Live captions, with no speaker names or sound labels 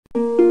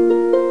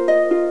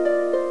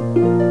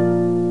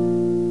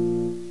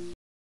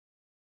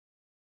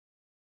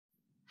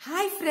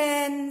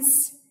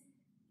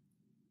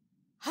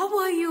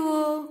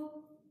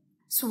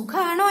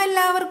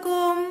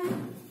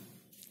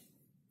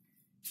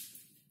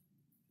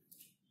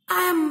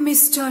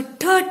Mr.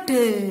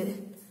 Turtle.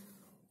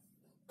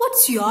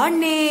 What's your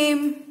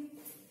name?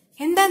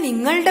 എന്താ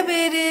നിങ്ങളുടെ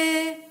പേര്?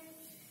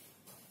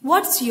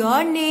 What's your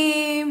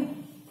name?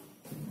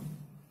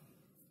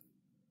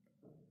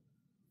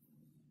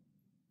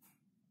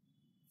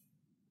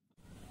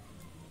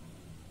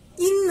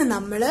 ഇന്ന്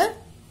നമ്മള്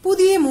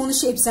പുതിയ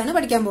 3 ഷേപ്സ് ആണ്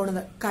പഠിക്കാൻ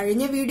പോകുന്നത്.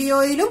 കഴിഞ്ഞ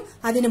വീഡിയോയിലും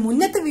അതിന്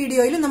മുന്നത്തെ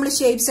വീഡിയോയിലും നമ്മൾ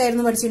ഷേപ്സ്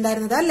ആയിരുന്നു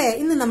പഠിച്ചിട്ടുണ്ടായിരുന്നത് അല്ലേ?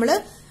 ഇന്ന് നമ്മള്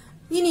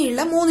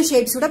ഇനിയുള്ള 3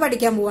 ഷേപ്സ് കൂടെ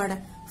പഠിക്കാൻ പോവാണ്.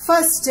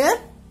 ഫസ്റ്റ്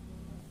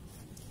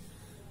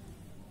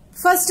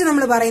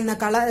നമ്മൾ പറയുന്ന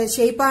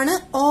ഷേപ്പാണ്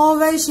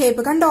ഓവൽ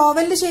ഷേപ്പ്. കണ്ടോ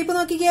ഓവലിന്റെ ഷേപ്പ്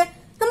നോക്കിക്കേ.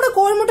 നമ്മുടെ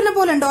കോഴിമുട്ടിനെ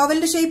പോലെ ഉണ്ട്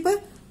ഓവലിന്റെ ഷേപ്പ്.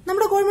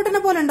 നമ്മുടെ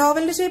കോഴിമുട്ടിനെ പോലെ ഉണ്ട്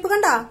ഓവലിന്റെ ഷേപ്പ്.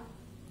 കണ്ടാ?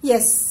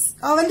 യെസ്,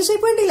 ഓവലിന്റെ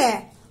ഷേപ്പ് കണ്ടില്ലേ?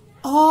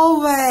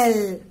 Oval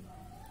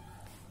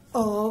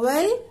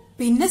oval.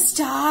 പിന്നെ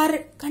സ്റ്റാർ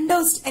കണ്ടോ?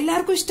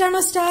 എല്ലാവർക്കും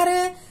ഇഷ്ടമാണോ സ്റ്റാർ?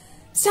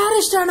 സ്റ്റാർ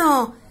ഇഷ്ടമാണോ?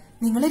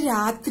 നിങ്ങൾ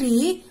രാത്രി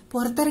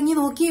പുറത്തിറങ്ങി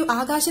നോക്കി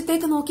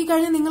ആകാശത്തേക്ക്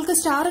നോക്കിക്കഴിഞ്ഞാൽ നിങ്ങൾക്ക്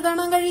സ്റ്റാർ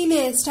കാണാൻ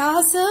കഴിയില്ലേ?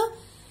 Stars.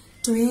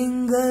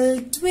 Twinkle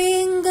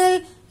twinkle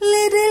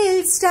little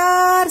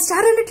star.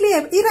 Star കണ്ടിട്ടില്ലേ?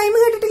 ഈ റൈം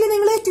കേട്ടിട്ടില്ലേ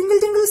നിങ്ങള്? ട്വിങ്കിൾ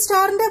ട്വിങ്കിൾ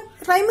സ്റ്റാറിന്റെ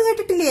റൈം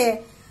കേട്ടിട്ടില്ലേ?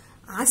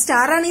 ആ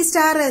സ്റ്റാർ ആണ് ഈ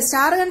സ്റ്റാർ.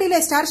 സ്റ്റാർ കണ്ടില്ലേ?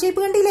 സ്റ്റാർ ഷേപ്പ്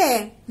കണ്ടില്ലേ?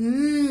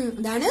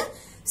 ഇതാണ്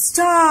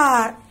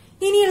സ്റ്റാർ.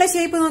 ഇനിയുള്ള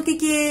ഷേപ്പ്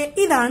നോക്കിക്കേ.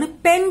 ഇതാണ്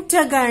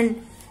പെന്റഗൺ.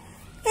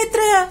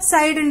 എത്ര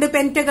സൈഡ് ഉണ്ട്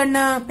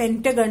പെന്റഗണ്?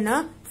 പെന്റഗണ്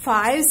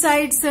 5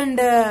 സൈഡ്സ്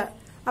ഉണ്ട്.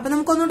 അപ്പൊ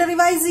നമുക്കൊന്നുകൂടെ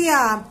റിവൈസ്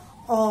ചെയ്യാം.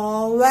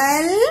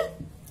 ഓവൽ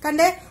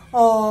കണ്ടേ?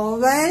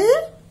 Oval,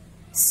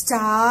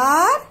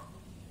 star,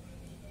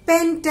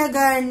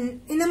 pentagon.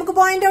 ഇനി നമുക്ക്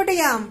പോയിന്റ് ഔട്ട്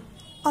ചെയ്യാം.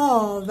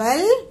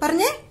 ഓവൽ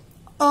പറഞ്ഞേ.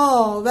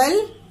 ഓവൽ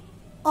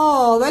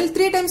ഓവൽ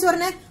 3 ടൈംസ്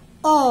പറഞ്ഞേ.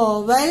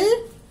 Oval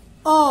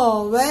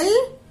oval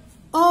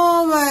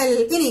oval.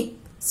 ഇനി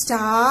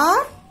സ്റ്റാർ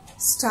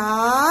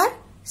സ്റ്റാർ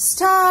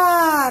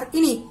സ്റ്റാർ.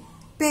 ഇനി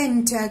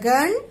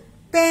പെന്റഗൺ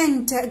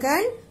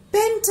പെന്റഗൺ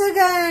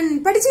പെന്റഗൺ.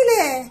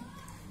 പഠിച്ചില്ലേ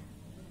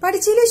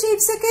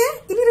ഷേപ്സ് ഒക്കെ?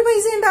 ഇനി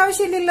റിവൈസ് ചെയ്യേണ്ട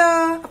ആവശ്യമില്ലല്ലോ.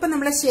 അപ്പൊ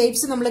നമ്മളെ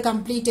ഷേപ്സ് നമ്മൾ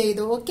കംപ്ലീറ്റ്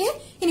ചെയ്തു. ഓക്കെ,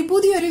 ഇനി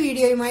പുതിയൊരു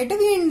വീഡിയോയുമായിട്ട്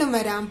വീണ്ടും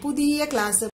വരാം. പുതിയ ക്ലാസ്